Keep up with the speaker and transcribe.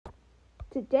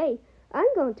Today, I'm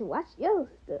going to watch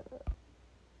Yellowstone.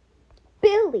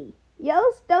 Billy,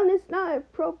 Yellowstone is not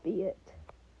appropriate.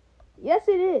 Yes,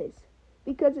 it is,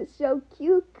 because it's so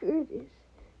cute, Curtis.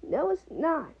 No, it's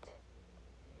not.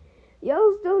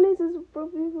 Yellowstone is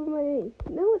appropriate for my age.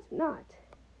 No, it's not.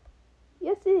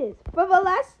 Yes, it is. For the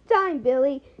last time,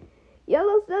 Billy,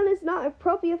 Yellowstone is not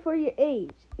appropriate for your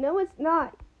age. No, it's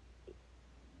not.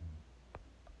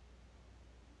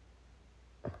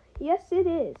 Yes, it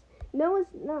is. No,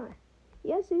 it's not.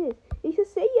 Yes, it is. If you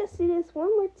say yes, it is one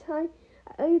more time,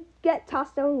 I get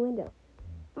tossed out the window.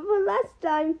 For the last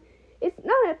time, it's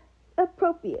not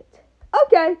appropriate.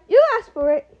 Okay, you asked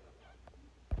for it.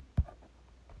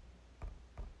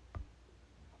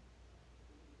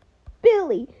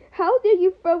 Billy, how did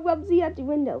you throw Wubbster out the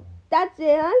window? That's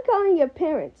it, I'm calling your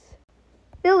parents.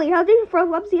 Billy, how did you throw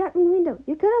Wubbster out the window?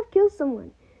 You could have killed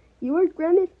someone. You were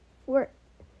grounded for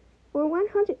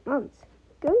 100 months.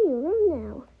 Go to your room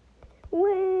now.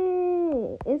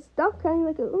 Wait, and stop crying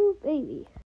like a little baby.